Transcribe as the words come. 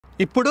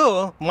ఇప్పుడు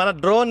మన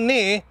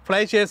డ్రోన్ని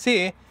ఫ్లై చేసి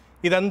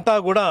ఇదంతా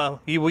కూడా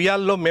ఈ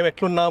ఉయ్యాల్లో మేము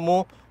ఎట్లున్నాము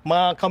మా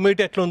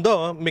కమ్యూనిటీ ఎట్లుందో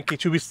మీకు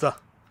చూపిస్తా.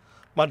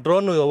 మా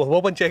డ్రోన్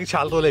ఓపెన్ చేయక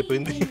చాలా రోజులు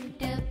అయిపోయింది.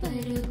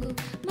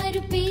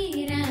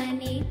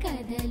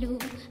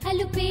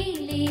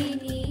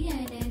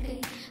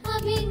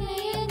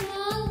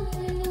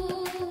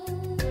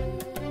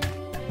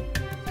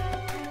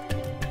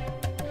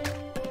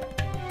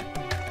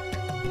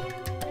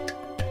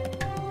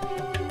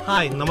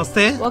 హాయ్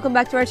నమస్తే, welcome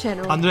back to our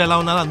channel. అందరూ ఎలా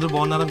ఉన్నారు? అందరూ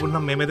బాగున్నారు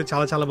అనుకుంటున్నాం. మేమైతే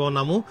చాలా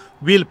బాగున్నాము.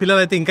 వీళ్ళ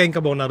పిల్లలు అయితే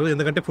ఇంకా బాగున్నారు,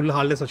 ఎందుకంటే ఫుల్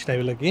హాలిడేస్ వచ్చినాయి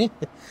వీళ్ళకి.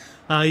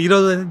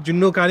 ఈరోజు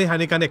జున్ను కానీ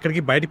హనీ కానీ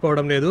ఎక్కడికి బయటికి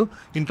పోవడం లేదు,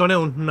 ఇంట్లోనే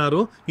ఉంటున్నారు.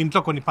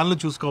 ఇంట్లో కొన్ని పనులు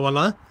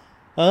చూసుకోవాలా.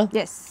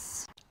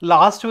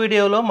 లాస్ట్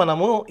వీడియోలో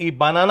మనము ఈ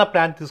బనానా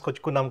ప్లాంట్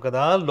తీసుకొచ్చుకున్నాం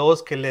కదా,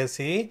 లోస్కి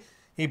వెళ్ళేసి.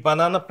 ఈ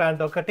బనానా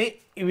ప్లాంట్ ఒకటి,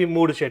 ఇవి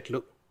 3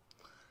 చెట్లు.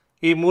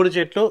 ఈ 3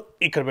 చెట్లు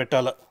ఇక్కడ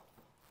పెట్టాలి.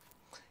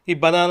 ఈ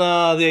బనానా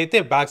అది అయితే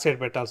బ్యాక్ సైడ్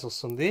పెట్టాల్సి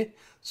వస్తుంది.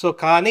 సో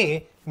కానీ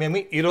మేము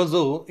ఈరోజు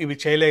ఇవి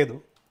చేయలేదు.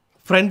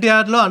 ఫ్రంట్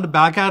యార్డ్లో అండ్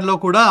బ్యాక్ యార్డ్లో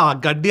కూడా ఆ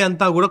గడ్డి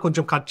అంతా కూడా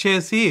కొంచెం కట్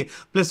చేసి,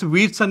 ప్లస్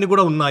వీడ్స్ అన్నీ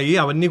కూడా ఉన్నాయి,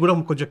 అవన్నీ కూడా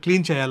కొంచెం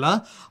క్లీన్ చేయాలా.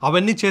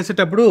 అవన్నీ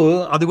చేసేటప్పుడు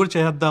అది కూడా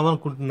చేద్దాం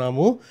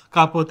అనుకుంటున్నాము.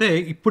 కాకపోతే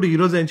ఇప్పుడు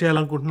ఈరోజు ఏం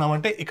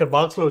చేయాలనుకుంటున్నామంటే, ఇక్కడ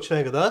బాక్స్లో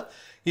వచ్చినాయి కదా,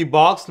 ఈ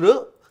బాక్స్లు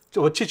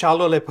వచ్చి చాలా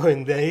రోజులు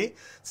అయిపోయింది.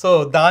 సో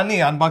దాన్ని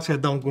అన్బాక్స్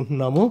చేద్దాం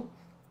అనుకుంటున్నాము.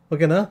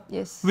 ఓకేనా?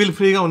 వీళ్ళు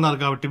ఫ్రీగా ఉన్నారు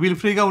కాబట్టి, వీళ్ళు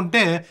ఫ్రీగా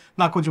ఉంటే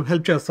నాకు కొంచెం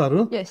హెల్ప్ చేస్తారు.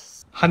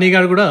 హనీ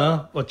గారు కూడా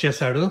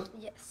వచ్చేసాడు.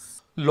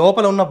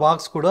 లోపల ఉన్న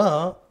బాక్స్ కూడా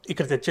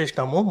ఇక్కడ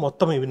తెచ్చేసినాము.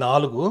 మొత్తం ఇవి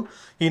 4.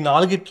 ఈ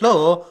 4గిట్లో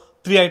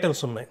 3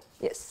 ఐటమ్స్ ఉన్నాయి.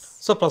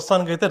 సో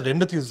ప్రస్తుతానికి అయితే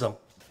 2 తీద్దాం.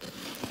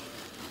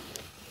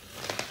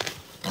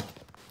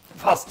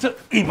 ఫస్ట్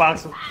ఈ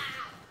బాక్స్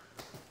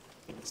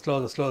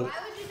స్లోగా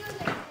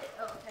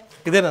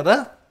ఇదేనా?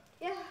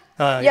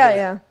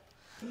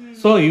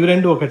 సో ఇవి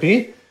 2 ఒకటి.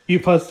 ఈ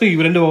ఫస్ట్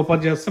ఇవి 2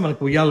 ఓపెన్ చేస్తే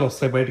మనకు ఉయ్యాలు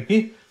వస్తాయి బయటికి.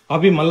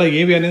 అవి మళ్ళీ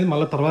ఏవి అనేది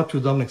మళ్ళీ తర్వాత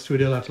చూద్దాం నెక్స్ట్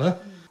వీడియోలో. అట్లా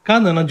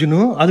కాదు నజ్జును,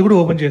 అది కూడా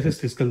ఓపెన్ చేసేసి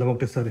తీసుకెళ్దాం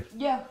ఒకటేసారి.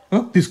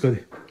 తీసుకోది.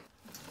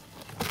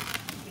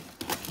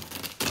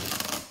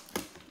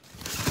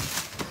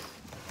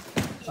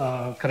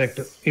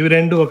 కరెక్ట్. ఇవి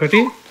 2 ఒకటి,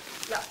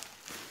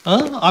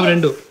 అవి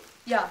 2.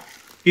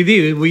 ఇది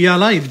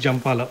ఉయ్యాల, ఇది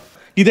జంపాల.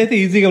 ఇదైతే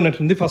ఈజీగా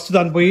ఉన్నట్టుంది. ఫస్ట్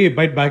దాన్ని పోయి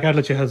బయట బ్యాక్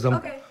యార్డ్లో చేసేద్దాం.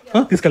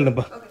 తీసుకెళ్దాం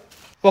బా.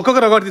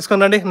 ఒక్కొక్కరు ఒకటి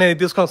తీసుకొని రండి, నేను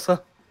ఇది తీసుకొని వస్తా.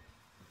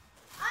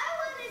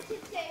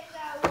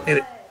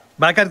 ఇది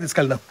బ్యాక్ యార్డ్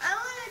తీసుకెళ్దాం.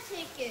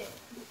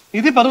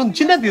 ఇది పర్వాలేదు,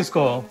 చిన్నది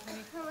తీసుకో.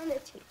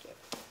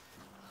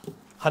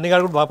 హనీ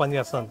గారు కూడా బాగా పని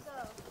చేస్తాను.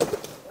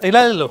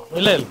 ఇలా వెళ్ళు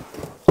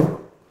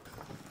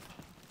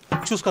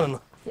చూసుకోనన్నా.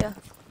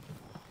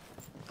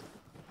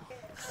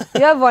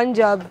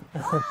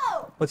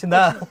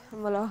 వచ్చిందా?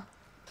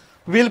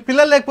 వీళ్ళ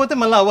పిల్లలు లేకపోతే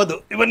మళ్ళీ అవ్వదు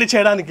ఇవన్నీ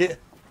చేయడానికి.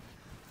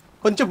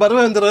 కొంచెం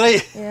బరువు ఉంది రోయ్.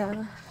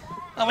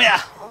 అమ్మయ్యా,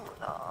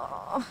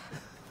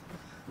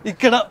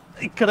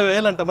 ఇక్కడ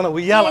వేయాలంట మన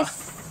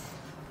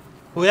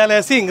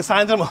ఉయ్యాలేసి ఇంక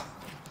సాయంత్రం.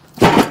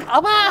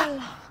 అమ్మా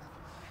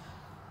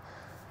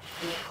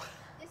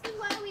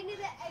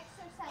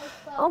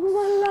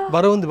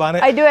బరువు ఉంది బానే.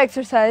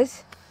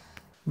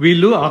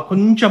 వీళ్ళు ఆ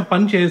కొంచెం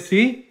పని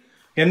చేసి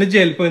ఎనర్జీ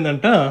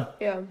వెళ్ళిపోయిందంట.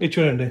 ఇది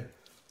చూడండి,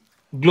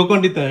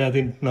 గ్లూకోన్ డి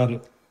తింటున్నారు.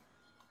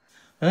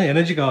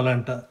 ఎనర్జీ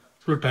కావాలంట.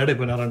 Full tired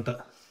అయిపోయినారంట.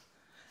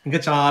 ఇంకా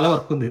చాలా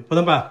వర్క్ ఉంది.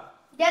 పోదాంపా.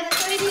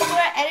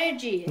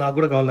 నాకు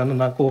కూడా కావాలన్న,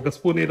 నాకు ఒక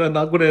స్పూన్ ఇరా,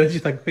 నాకు కూడా ఎనర్జీ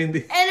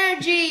తగ్గిపోయింది.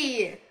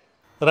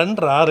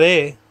 రండి రే.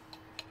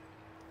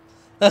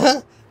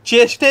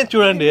 చేస్తే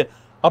చూడండి,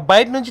 ఆ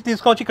బయట నుంచి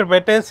తీసుకొచ్చి ఇక్కడ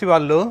పెట్టేసి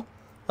వాళ్ళు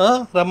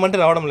రమ్మంటే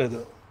రావడం లేదు.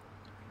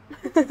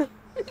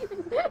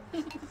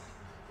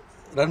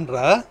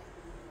 రండ్రా,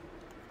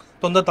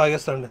 తొందర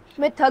తాగేస్తాండి.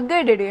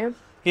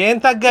 ఏం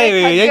తగ్గాయి?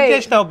 ఏం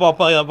చేసినావు పాప?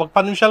 ఒక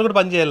 10 నిమిషాలు కూడా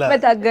పని చేయాలి.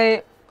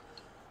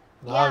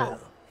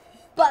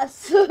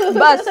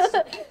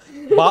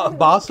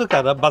 బాస్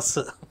కదా,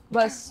 బస్సు.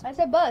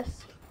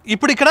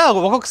 ఇప్పుడు ఇక్కడ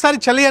ఒక్కొక్కసారి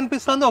చలి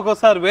అనిపిస్తుంది,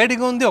 ఒక్కొక్కసారి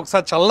వేడిగా ఉంది,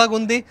 ఒకసారి చల్లగా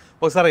ఉంది,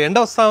 ఒకసారి ఎండ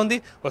వస్తా ఉంది,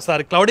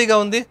 ఒకసారి క్లౌడీగా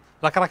ఉంది,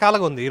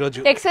 రకరకాలుగా ఉంది ఈరోజు.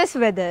 Excess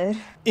weather.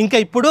 ఇంకా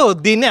ఇప్పుడు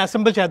దీన్ని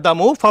అసెంబుల్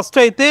చేద్దాము. ఫస్ట్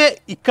అయితే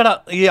ఇక్కడ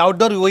ఈ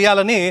అవుట్డోర్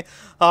ఉయ్యాలని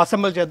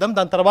అసెంబుల్ చేద్దాం.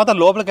 దాని తర్వాత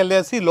లోపలికి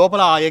వెళ్ళేసి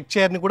లోపల ఆ ఎగ్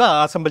చైర్ని కూడా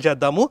అసెంబుల్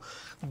చేద్దాము.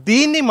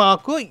 దీన్ని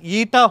మాకు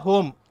ఈటా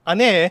హోమ్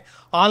అనే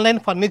ఆన్లైన్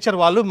ఫర్నిచర్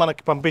వాళ్ళు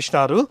మనకి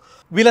పంపించినారు.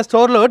 వీళ్ళ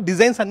స్టోర్లో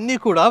డిజైన్స్ అన్నీ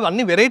కూడా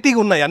అన్ని వెరైటీగా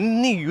ఉన్నాయి,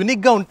 అన్నీ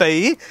యూనిక్గా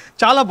ఉంటాయి.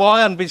 చాలా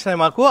బాగా అనిపించినాయి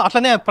మాకు.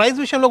 అట్లనే ప్రైస్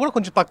విషయంలో కూడా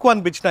కొంచెం తక్కువ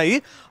అనిపించినాయి.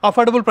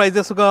 అఫోర్డబుల్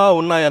ప్రైజెస్గా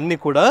ఉన్నాయి అన్నీ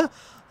కూడా.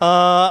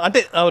 అంటే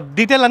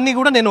డీటెయిల్ అన్నీ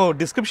కూడా నేను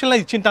డిస్క్రిప్షన్లో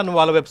ఇచ్చింటాను,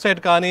 వాళ్ళ వెబ్సైట్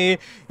కానీ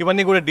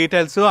ఇవన్నీ కూడా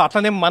డీటెయిల్స్.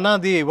 అట్లనే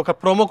మనది ఒక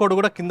ప్రోమో కోడ్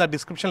కూడా కింద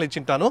డిస్క్రిప్షన్లో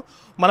ఇచ్చింటాను.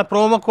 మన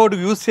ప్రోమో కోడ్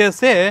యూజ్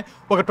చేస్తే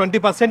ఒక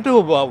 20%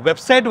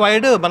 వెబ్సైట్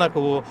వైడ్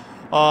మనకు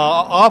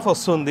ఆఫ్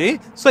వస్తుంది.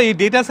 సో ఈ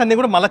డీటెయిల్స్ అన్నీ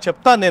కూడా మళ్ళీ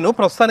చెప్తాను నేను.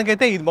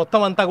 ప్రస్తుతానికైతే ఇది మొత్తం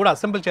అంతా కూడా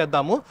అసెంబుల్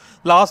చేద్దాము.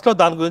 లాస్ట్లో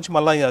దాని గురించి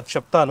మళ్ళీ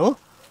చెప్తాను.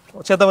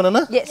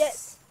 చేద్దామన్నా?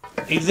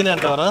 ఈజీనే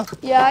అంటావరా?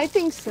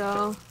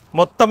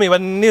 మొత్తం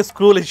ఇవన్నీ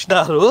స్క్రూలు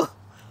ఇచ్చినారు,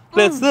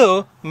 ప్లస్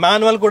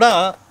మాన్యువల్ కూడా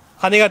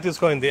హనీగాడు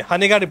తీసుకోయింది.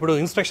 హనీగాడు ఇప్పుడు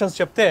ఇన్స్ట్రక్షన్స్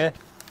చెప్తే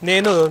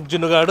నేను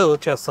జున్నుగాడు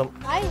చేస్తాం.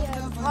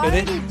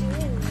 ఇది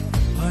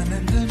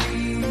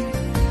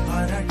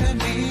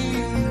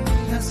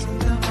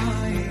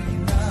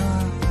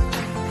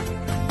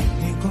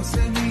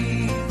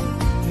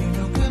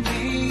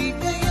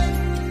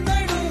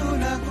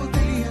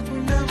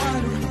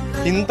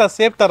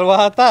ఇంతసేపు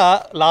తర్వాత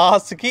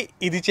లాస్ట్కి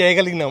ఇది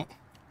చేయగలిగినాం.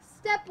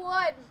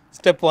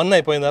 స్టెప్ 1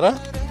 అయిపోయిందరా.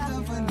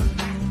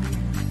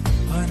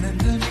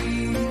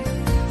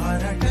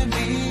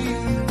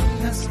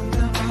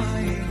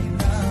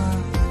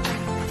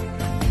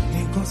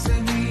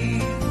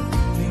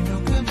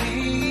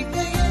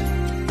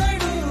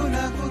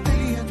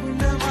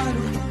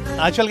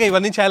 యాక్చువల్గా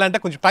ఇవన్నీ చేయాలంటే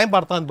కొంచెం టైం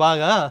పడుతుంది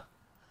బాగా.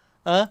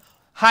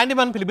 హ్యాండీ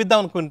మనం పిలిపిద్దాం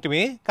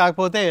అనుకుంటే,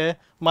 కాకపోతే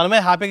మనమే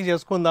హ్యాపీగా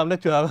చేసుకుందాం.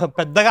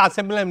 పెద్దగా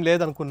అసెంబ్లీ ఏం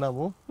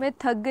లేదనుకున్నాము.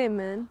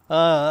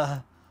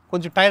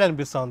 కొంచెం టైర్డ్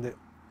అనిపిస్తుంది.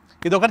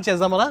 ఇది ఒకటి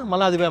చేద్దామా,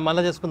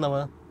 మళ్ళీ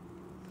చేసుకుందామా?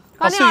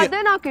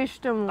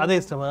 అదే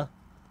ఇష్టమా?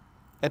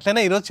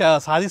 ఎట్లయినా ఈరోజు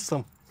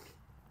సాధిస్తాం.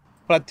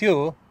 ప్రతి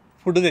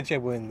ఫుడ్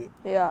తెచ్చేపోయింది.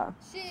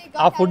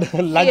 ఆ ఫుడ్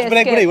లంచ్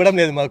బ్రేక్ కూడా ఇవ్వడం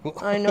లేదు మాకు.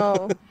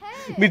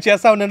 మీరు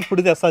చేస్తావు, నేను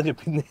ఫుడ్ తెస్తా అని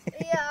చెప్పింది.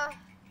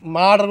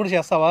 మా ఆర్డర్ కూడా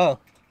చేస్తావా?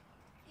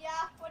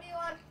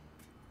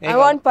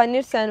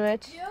 పన్నీర్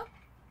శాండ్విచ్.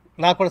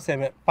 నాకు కూడా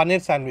సేమే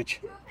పన్నీర్ శాండ్విచ్.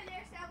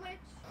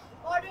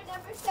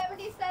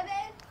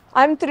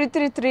 I'm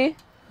 333.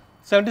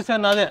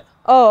 77 నాదే.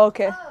 Oh,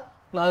 okay.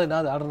 నాది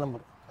ఆర్డర్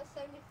నెంబర్.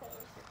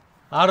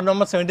 ఆర్డర్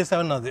నెంబర్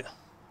 77 నాది.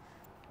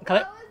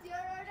 కరెక్ట్.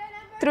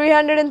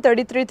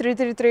 333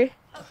 333.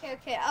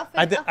 Okay.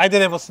 అయితే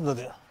రేపు వస్తుంది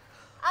అది.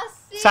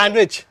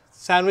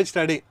 Sandwich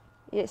ready.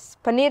 Yes,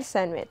 paneer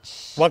sandwich.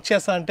 Work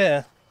చేస్తా అంటే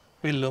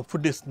వీళ్ళు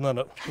ఫుడ్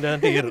ఇస్తున్నారు,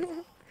 లేదంటే ఇయ్యరు.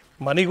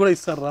 మనీ కూడా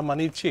ఇస్తారా?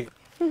 మనీ ఇచ్చి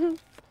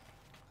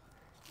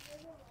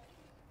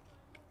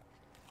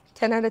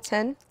 10 out of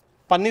 10.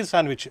 పన్నీర్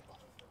శాండ్విచ్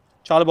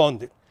చాలా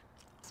బాగుంది.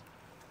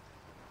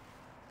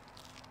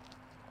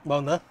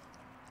 బాగుందా?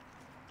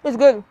 It's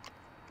good.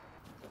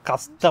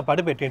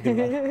 కష్టపడి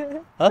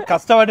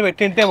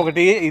పెట్టింటే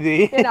ఒకటి ఇది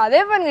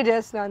అదే పని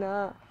చేస్తున్నానా.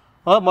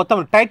 మొత్తం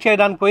టైట్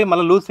చేయడానికి పోయి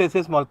మళ్ళీ లూజ్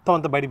చేసేసి మొత్తం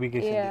అంతా బయట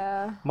పీకేసింది.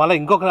 మళ్ళీ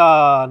ఇంకొక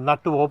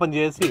నట్టు ఓపెన్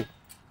చేసి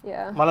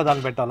మళ్ళీ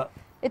దాన్ని పెట్టాలా.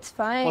 It's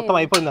fine. మొత్తం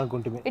అయిపోయింది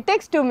అనుకుంటుంది. It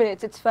takes 2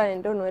 minutes. It's fine.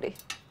 Don't worry.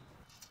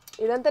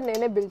 ఇదంతా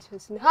నేనే బిల్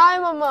చేసింది. హాయ్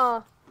మమ్మా.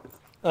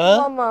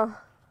 మమ్మా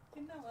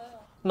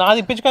నాది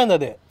ఇప్పించుకుంది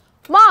అదే.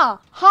 మా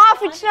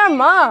హాఫ్ ఇచ్చినా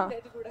మా.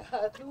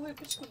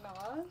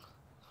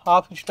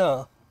 హాఫ్ ఇచ్చినా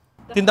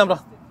తిందాం రా.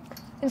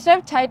 Instead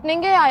of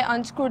tightening it, I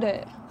unscrewed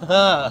it.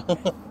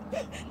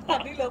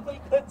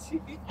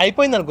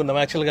 అయిపోయింది అనుకున్నాం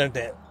యాక్చువల్గా.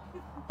 అంటే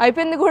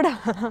అయిపోయింది కూడా.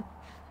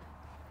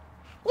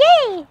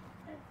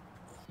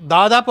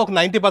 దాదాపు ఒక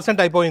 90%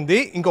 అయిపోయింది.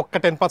 ఇంకొక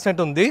 10%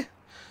 ఉంది.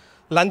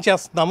 లంచ్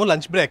చేస్తున్నాము,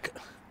 లంచ్ బ్రేక్.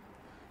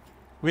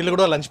 వీళ్ళు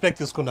కూడా లంచ్ బ్రేక్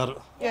తీసుకున్నారు.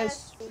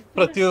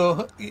 ప్రతి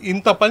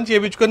ఇంత పని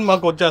చేయించుకొని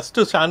మాకు జస్ట్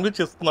శాండ్విచ్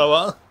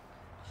ఇస్తున్నావా?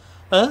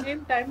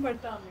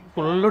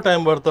 ఫుల్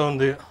టైం పడుతూ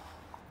ఉంది.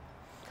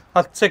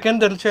 ఆ సెకండ్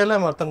తెలిసేలా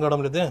అర్థం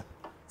కావడం లేదే.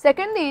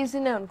 సెకండ్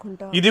ఈజీనే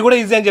అనుకుంటా. ఇది కూడా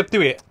ఈజీ అని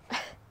చెప్తివి.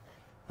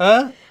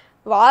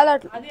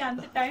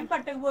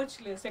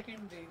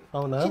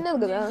 అవునా? చిన్నది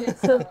కదా.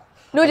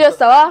 నువ్వు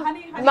చేస్తావా?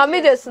 మమ్మీ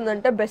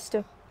చేస్తుందంట బెస్ట్.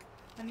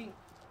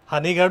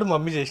 హనీగాడు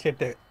మమ్మీ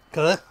చేసినట్టే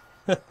కదా.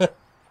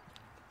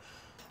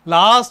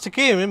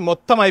 లాస్ట్కి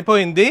మొత్తం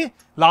అయిపోయింది.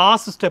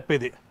 లాస్ట్ స్టెప్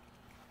ఇది.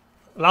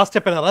 లాస్ట్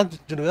స్టెప్ అయినా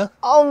జుడుగా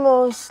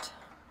ఆల్మోస్ట్.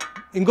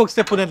 ఇంకొక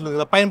స్టెప్ ఉన్నట్లు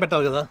కదా, పైన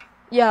పెట్టాలి కదా.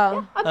 Yeah.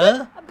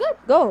 I'm good.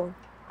 Go.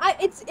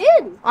 It's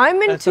in. I'm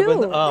in too.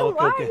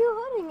 Why are you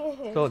holding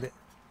it?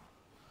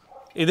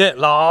 ఇదే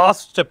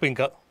లాస్ట్ స్టెప్.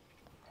 ఇంకా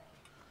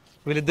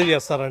వీళ్ళిద్దరు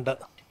చేస్తారంట.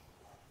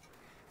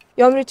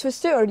 You want me to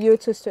twist it or you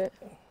twist it?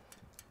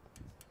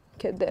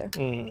 Okay, there.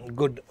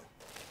 Good.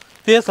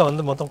 తీసా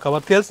ఉంది మొత్తం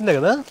కవర్. తెలిసిందే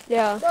కదా.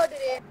 Yeah.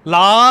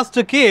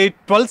 లాస్ట్కి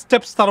 12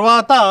 స్టెప్స్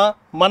తర్వాత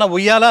మన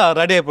ఉయ్యాల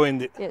రెడీ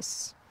అయిపోయింది. Yes.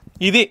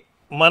 ఇది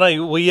మన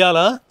ఉయ్యాల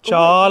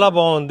చాలా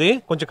బాగుంది.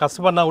 కొంచెం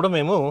కష్టపడినా కూడా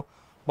మేము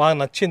బాగా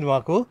నచ్చింది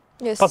మాకు.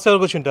 ఫస్ట్ ఎవరు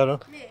కూర్చుంటారు?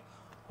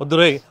 వద్దు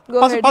రోయ్.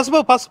 పసుపు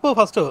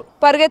ఫస్ట్.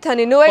 పరిగెత్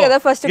హనీ, నువ్వే కదా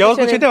ఫస్ట్. ఎవరు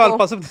కూర్చుంటే వాళ్ళు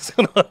పసుపు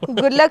తీసుకున్నారు.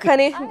 Good luck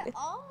honey.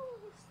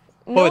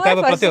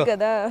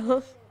 కదా.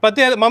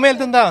 ప్రతి మమ్మీ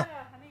వెళ్తుందా?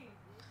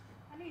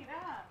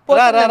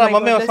 రా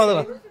మమ్మీ వస్తుంది.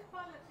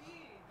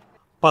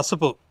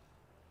 పసుపు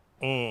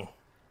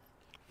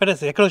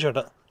పెట్టేసి ఎక్కడో చోట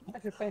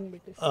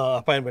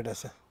పైన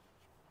పెట్టేసి,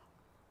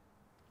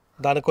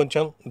 దానికి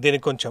కొంచెం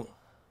దీనికి కొంచెం.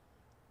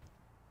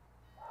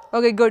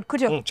 Okay good.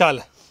 కూర్చో.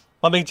 చాలు.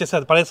 మమ్మీకి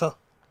ఇచ్చేసేది పడేసా.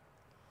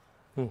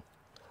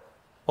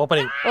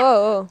 ఓపెనింగ్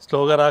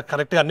స్లోగా రా.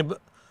 కరెక్ట్గా అన్ని.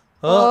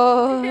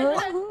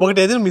 ఒకటి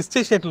ఏదైనా మిస్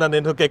చేసేట్లా.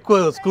 నేను ఎక్కువ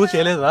స్క్రూ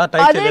చేయలేదురా,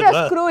 టైట్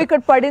చేయలేదురా. స్క్రూ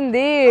ఇక్కడ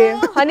పడింది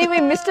హనీ. వి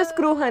మిస్డ్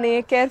స్క్రూ హనీ.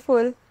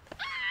 కేర్ఫుల్.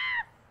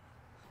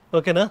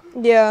 ఓకేనా?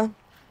 Yeah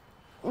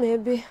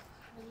maybe.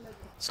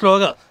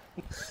 స్లోగా.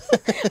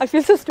 I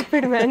feel so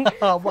stupid man.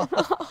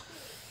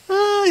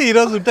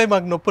 ఈరోజు ఉంటాయి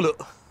మాకు నొప్పులు.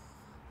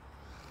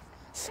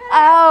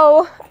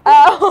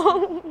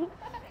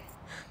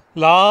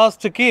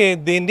 లాస్ట్కి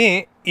దీన్ని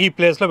ఈ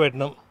ప్లేస్లో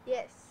పెట్టినాం.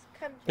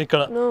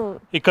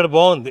 ఇక్కడ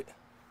బాగుంది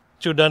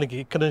చూడ్డానికి.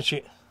 ఇక్కడ నుంచి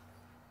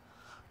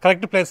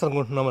కరెక్ట్ ప్లేస్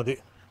అనుకుంటున్నాం. అది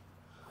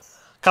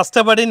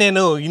కష్టపడి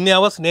నేను ఇన్ని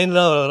అవర్స్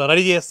నేను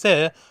రెడీ చేస్తే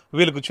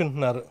వీళ్ళు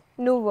కూర్చుంటున్నారు.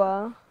 నువ్వా?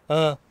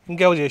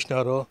 ఇంకెవరు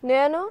చేసినారు?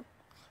 నేను.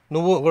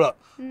 నువ్వు కూడా.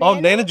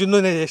 నేను జున్ను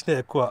చేసిన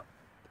ఎక్కువ.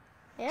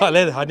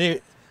 లేదు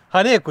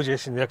హనీ ఎక్కువ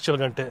చేసింది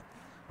యాక్చువల్గా, అంటే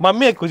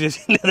మమ్మీ ఎక్కువ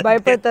చేసింది.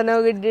 భయపడతాను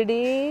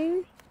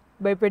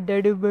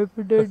భయపడ్డాడు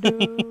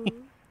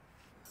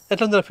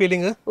ఎట్లా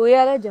ఫీలింగ్?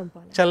 ఉయ్యాల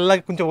జంపాలి.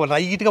 చల్లగా కొంచెం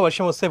లైట్ గా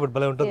వర్షం వస్తే ఇప్పుడు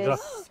భలే ఉంటుంది.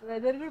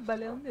 వెదర్ కూడా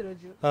భలే ఉంది ఈ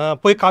రోజు.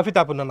 పోయి కాఫీ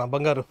తాపున్నా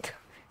బంగారు.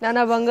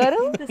 నానా బంగారు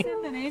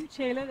ఏం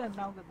చేయలేదు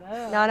అన్నావు కదా,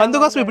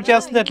 అందుకోసం ఇప్పుడు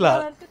చేస్తుంది. ఎట్లా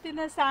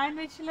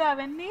శాండ్విచ్లు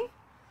అవన్నీ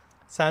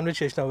శాండ్విచ్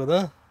చేసినావు కదా.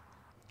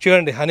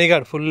 చూడండి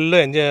హనీగాడ్ ఫుల్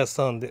ఎంజాయ్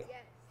చేస్తూ ఉంది.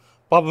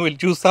 పాపం వీళ్ళు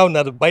చూస్తూ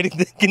ఉన్నారు, బయటికి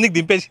కిందికి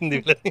దింపేసింది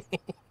వీళ్ళని.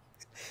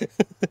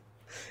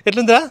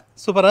 ఎట్లుందిరా?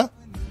 సూపరా?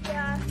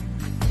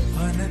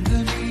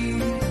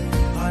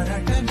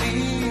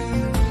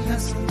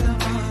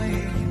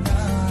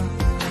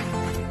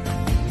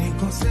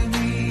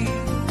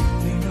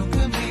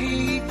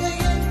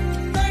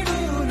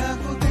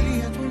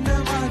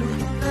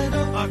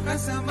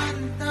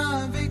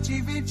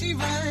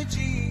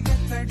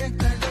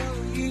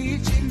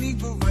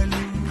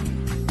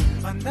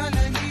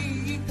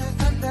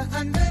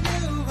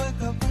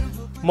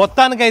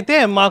 మొత్తానికైతే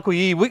మాకు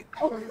ఈ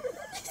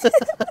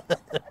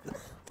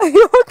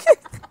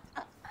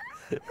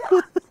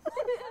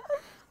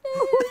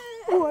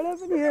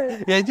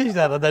ఏం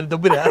చేసినారా దాన్ని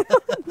దొబ్బిరా?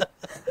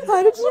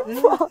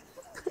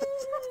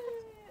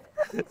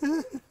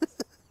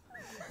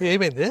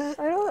 ఏమైంది?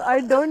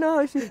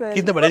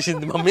 కింద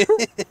పడేసింది mummy.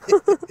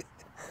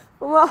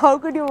 How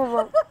could you,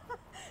 Mama?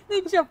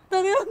 నేను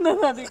చెప్తానే ఉన్నా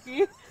దానికి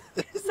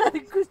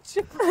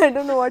సరికూర్చో. I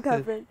don't know what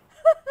happened.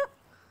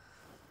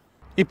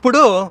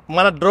 ఇప్పుడు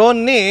మన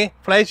డ్రోన్ని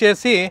ఫ్లై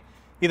చేసి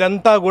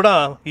ఇదంతా కూడా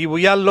ఈ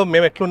ఉయ్యాల్లో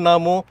మేము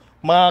ఎట్లున్నాము,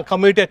 మా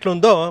కమ్యూనిటీ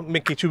ఎట్లుందో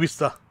మీకు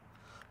చూపిస్తా.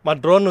 మా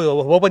డ్రోన్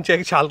ఓపెన్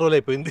చేయక చాలా రోజులు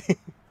అయిపోయింది.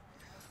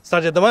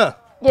 స్టార్ట్ చేద్దామా?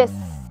 Yes.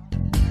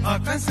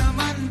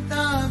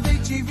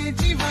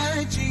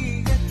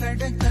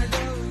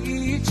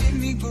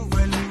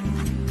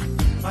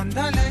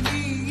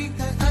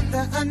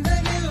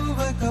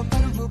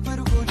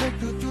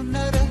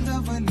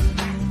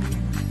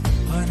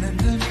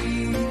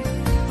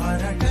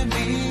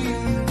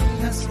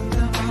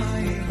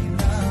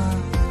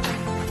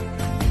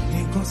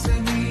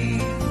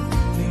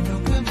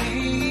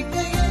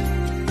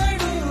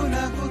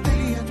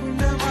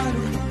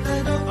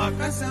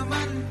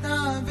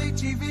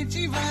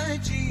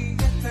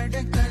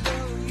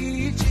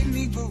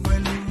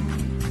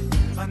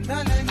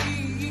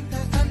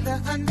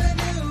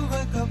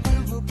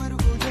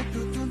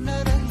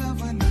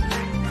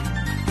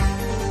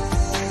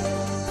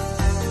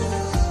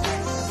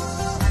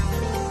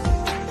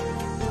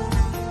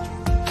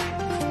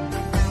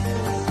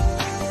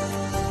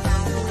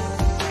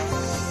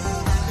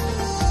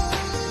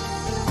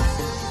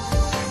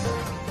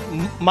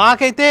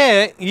 మాకైతే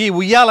ఈ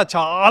ఉయ్యాల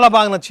చాలా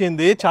బాగా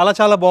నచ్చింది, చాలా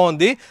చాలా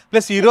బాగుంది.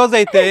 ప్లస్ ఈరోజు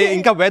అయితే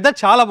ఇంకా వెదర్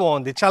చాలా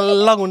బాగుంది,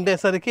 చల్లగా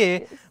ఉండేసరికి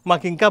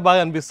మాకు ఇంకా బాగా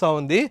అనిపిస్తూ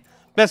ఉంది.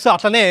 ప్లస్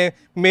అట్లనే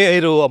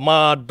మీరు మా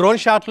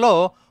డ్రోన్ షాట్లో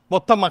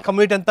మొత్తం మా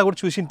కమ్యూనిటీ అంతా కూడా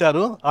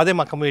చూసింటారు, అదే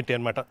మా కమ్యూనిటీ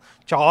అనమాట.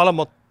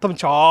 మొత్తం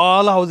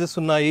చాలా హౌసెస్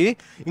ఉన్నాయి,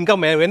 ఇంకా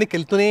మేము వెనక్కి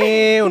వెళ్తూనే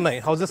ఉన్నాయి,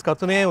 హౌసెస్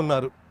కడుతూనే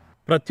ఉన్నారు.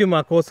 ప్రతి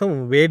మా కోసం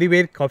వేడి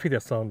వేడి కాఫీ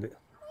తెస్తూ ఉంది.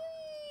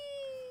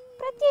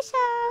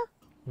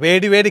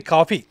 వేడి వేడి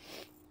కాఫీ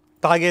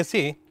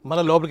తాగేసి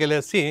మళ్ళీ లోపలికి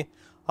వెళ్ళేసి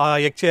ఆ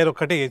ఎగ్ చైర్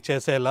ఒకటి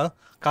చేసేలా.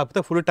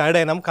 కాకపోతే ఫుల్ టైర్డ్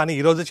అయినాం, కానీ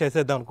ఈరోజు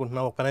చేసేద్దాం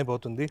అనుకుంటున్నాం, ఒక్కనే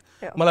పోతుంది.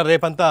 మళ్ళీ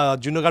రేపంతా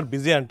జున్నుగాడు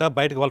బిజీ అంట,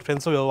 బయటకు వాళ్ళ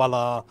ఫ్రెండ్స్ వాళ్ళ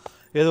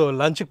ఏదో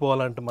లంచ్కి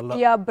పోవాలంట, మళ్ళీ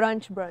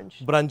బ్రంచ్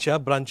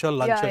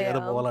లంచ్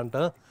ఏదో పోవాలంట.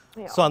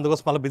 సో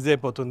అందుకోసం మళ్ళీ బిజీ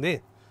అయిపోతుంది.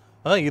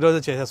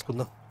 ఈరోజే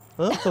చేసేసుకుందాం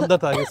తొందర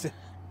తాగేసి.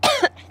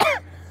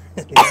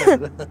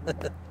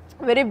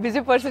 Very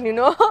busy person, you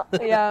know.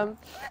 Yeah.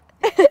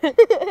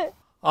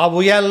 ఆ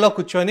ఉయ్యాలలో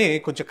కూర్చొని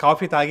కొంచెం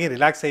కాఫీ తాగి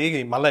రిలాక్స్ అయ్యి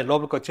మళ్ళీ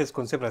లోపలికి వచ్చేసి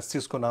కొంచెంసేపు రెస్ట్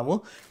తీసుకున్నాము.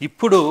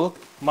 ఇప్పుడు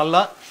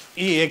మళ్ళీ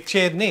ఈ ఎగ్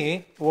చైర్ని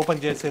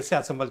ఓపెన్ చేసేసి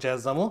అసెంబుల్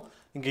చేద్దాము.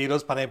 ఇంక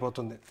ఈరోజు పని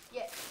అయిపోతుంది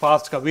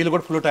ఫాస్ట్గా. వీళ్ళు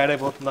కూడా ఫుల్ టైర్డ్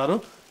అయిపోతున్నారు.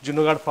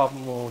 జున్నుగాడు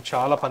పాపం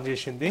చాలా పని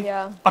చేసింది,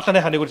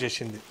 అట్లనే హనీ కూడా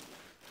చేసింది.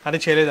 హనీ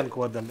చేయలేదు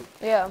అనుకోవద్దండి.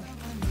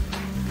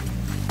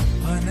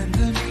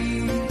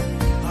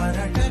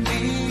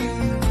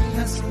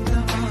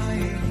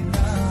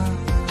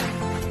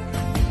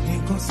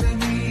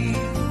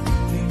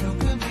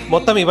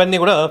 మొత్తం ఇవన్నీ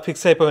కూడా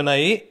ఫిక్స్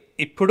అయిపోయినాయి.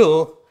 ఇప్పుడు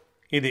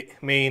ఇది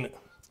మెయిన్.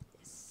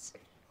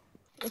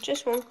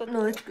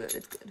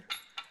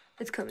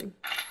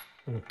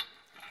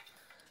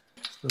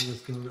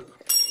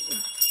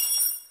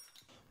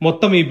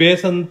 మొత్తం ఈ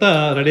బేస్ అంతా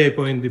రెడీ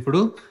అయిపోయింది.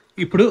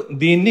 ఇప్పుడు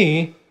దీన్ని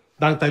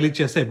దానికి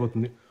తగిలిచ్చేస్తే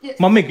అయిపోతుంది.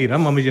 మమ్మీకి రా,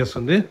 మమ్మీ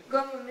చేస్తుంది.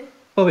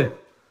 ఓవే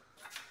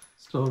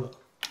స్లోగా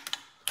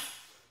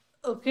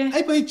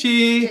అయిపోయి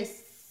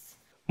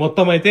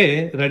మొత్తం అయితే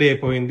రెడీ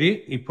అయిపోయింది.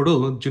 ఇప్పుడు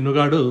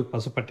జున్నుగాడు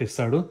పసుపు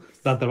పట్టిస్తాడు,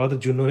 దాని తర్వాత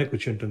జున్నునే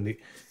కూర్చుంటుంది.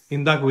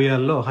 ఇందాక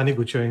ఉయ్యాల్లో హనీ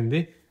కూర్చోయింది.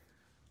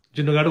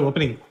 జున్నుగాడు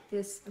ఓపెనింగ్.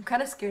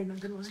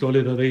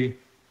 Slowly ready.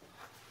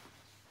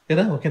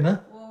 ఓకేనా?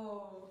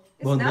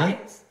 బాగుందా?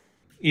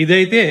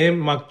 ఇదైతే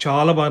మాకు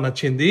చాలా బాగా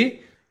నచ్చింది.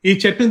 ఈ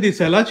చెట్టుని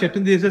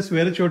చెట్టుని తీసేసి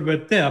వేరే చోటు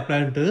పెడితే ఆ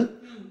ప్లాంట్,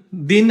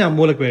 దీన్ని ఆ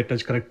మూలకు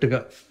పెట్టచ్చు కరెక్ట్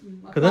గా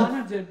కదా.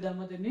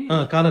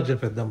 కార్నర్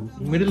చేద్దాం,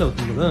 మిడిల్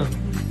అవుతుంది కదా.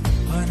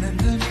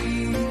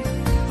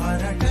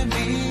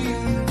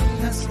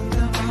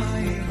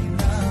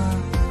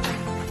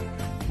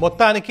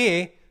 మొత్తానికి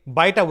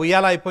బయట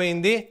ఉయ్యాల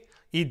అయిపోయింది,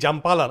 ఈ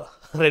జంపాల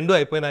 2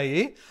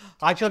 అయిపోయినాయి.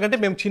 యాక్చువల్గా అంటే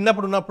మేము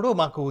చిన్నప్పుడు ఉన్నప్పుడు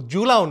మాకు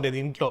జూలా ఉండేది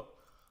ఇంట్లో,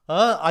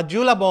 ఆ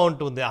జూలా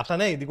బాగుంటుంది.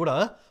 అట్లనే ఇది కూడా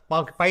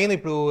మాకు పైన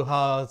ఇప్పుడు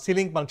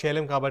సీలింగ్ మనం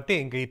చేయలేము కాబట్టి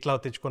ఇంకా ఇట్లా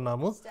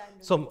తెచ్చుకున్నాము.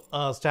 సో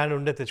స్టాండ్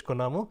ఉండే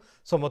తెచ్చుకున్నాము.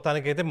 సో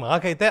మొత్తానికైతే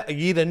మాకైతే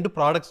ఈ 2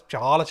 ప్రోడక్ట్స్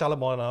చాలా చాలా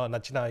బాగా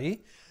నచ్చినాయి.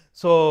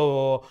 సో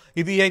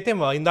ఇది అయితే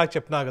ఇందాక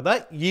చెప్పినా కదా,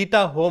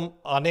 ఈటా హోమ్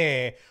అనే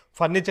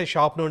ఫర్నిచర్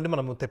షాప్ నుండి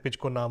మనము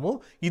తెప్పించుకున్నాము.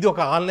 ఇది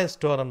ఒక ఆన్లైన్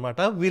స్టోర్ అనమాట.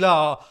 వీళ్ళ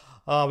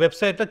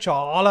వెబ్సైట్లో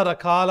చాలా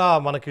రకాల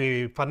మనకి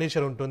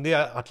ఫర్నిచర్ ఉంటుంది.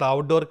 అట్లా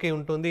అవుట్డోర్కి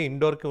ఉంటుంది,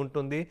 ఇండోర్కి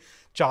ఉంటుంది,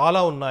 చాలా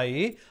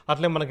ఉన్నాయి.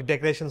 అట్లే మనకి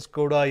డెకరేషన్స్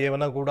కూడా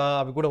ఏమైనా కూడా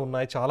అవి కూడా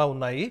ఉన్నాయి, చాలా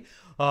ఉన్నాయి.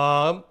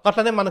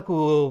 అట్లనే మనకు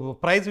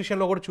ప్రైస్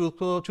విషయంలో కూడా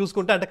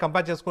చూసుకుంటే అంటే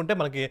కంపేర్ చేసుకుంటే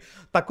మనకి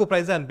తక్కువ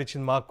ప్రైజే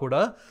అనిపించింది మాకు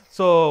కూడా.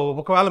 సో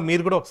ఒకవేళ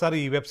మీరు కూడా ఒకసారి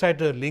ఈ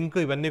వెబ్సైట్ లింక్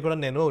ఇవన్నీ కూడా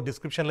నేను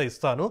డిస్క్రిప్షన్లో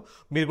ఇస్తాను,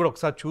 మీరు కూడా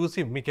ఒకసారి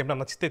చూసి మీకు ఏమైనా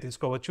నచ్చితే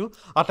తీసుకోవచ్చు.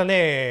 అట్లనే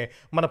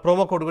మన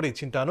ప్రోమో కోడ్ కూడా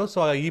ఇచ్చింటాను. సో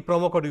ఈ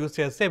ప్రోమో కోడ్ యూస్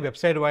చేస్తే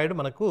వెబ్సైట్ వైడ్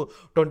మనకు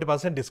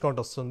 20% డిస్కౌంట్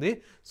వస్తుంది.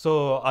 సో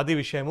అది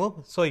విషయము.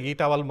 సో ఈ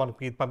టవల్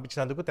మనకి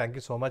పంపించినందుకు థ్యాంక్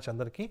యూ సో మచ్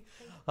అందరికీ.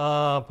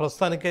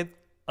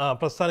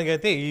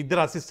 ప్రస్తుతానికైతే ఈ 2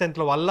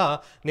 అసిస్టెంట్ల వల్ల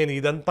నేను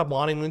ఇదంతా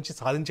మార్నింగ్ నుంచి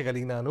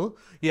సాధించగలిగినాను.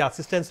 ఈ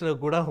అసిస్టెంట్స్కి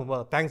కూడా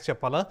థ్యాంక్స్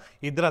చెప్పాలా.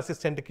 2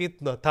 అసిస్టెంట్కి,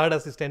 3rd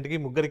అసిస్టెంట్కి,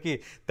 ముగ్గురికి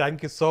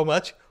thank you so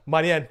much.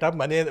 Money అంట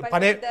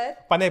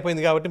పని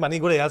అయిపోయింది కాబట్టి మనీ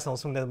కూడా వేయాల్సిన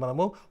అవసరం లేదు.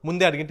 మనము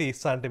ముందే అడిగింటే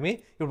ఇస్తా అంటే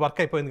ఇప్పుడు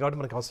వర్క్ అయిపోయింది కాబట్టి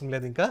మనకు అవసరం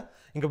లేదు.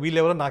 ఇంకా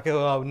వీళ్ళెవరో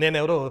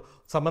నేనెవరో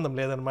సంబంధం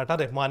లేదనమాట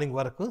రేపు మార్నింగ్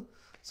వరకు.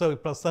 సో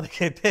ప్రస్తుతానికి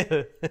అయితే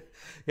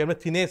ఏమైనా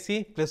తినేసి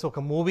ప్లస్ ఒక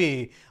మూవీ,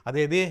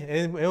 అదేది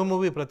ఏమో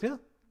మూవీ ప్రతి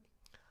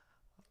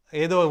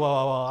ఏదో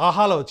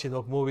ఆహాలో వచ్చింది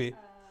ఒక movie,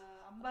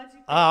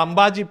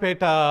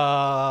 Ambajipeta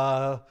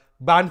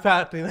band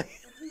factory,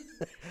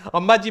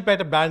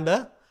 Ambajipeta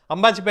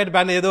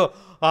band ఏదో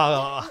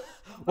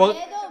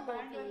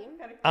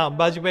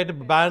అంబాజీపేట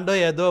బ్యాండ్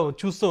ఏదో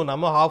చూస్తూ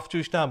ఉన్నాము. హాఫ్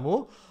చూసినాము.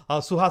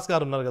 సుహాస్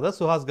గారు ఉన్నారు కదా,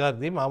 సుహాస్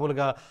గారిది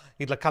మామూలుగా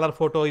ఇట్లా కలర్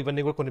ఫోటో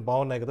ఇవన్నీ కూడా కొన్ని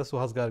బాగున్నాయి కదా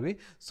సుహాస్ గారివి.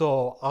 సో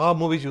ఆ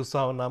మూవీ చూస్తూ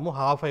ఉన్నాము.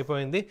 హాఫ్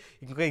అయిపోయింది,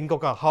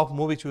 ఇంకొక హాఫ్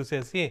మూవీ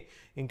చూసేసి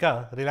ఇంకా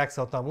రిలాక్స్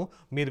అవుతాము.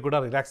 మీరు కూడా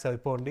రిలాక్స్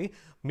అయిపోండి.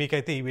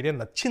 మీకైతే ఈ వీడియో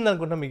నచ్చింది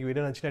అనుకుంటున్నా. మీకు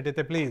వీడియో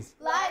నచ్చినట్టయితే please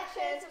Like,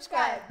 share,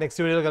 subscribe.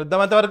 Next video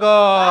కలుద్దాం. అంతవరకు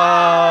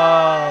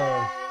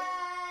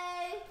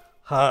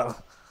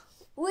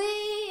We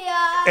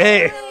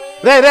are.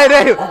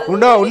 రే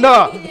ఉండో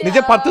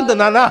నిజం పడుతుంది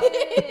నాన్న.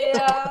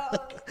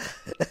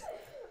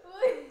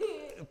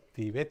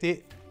 తీవే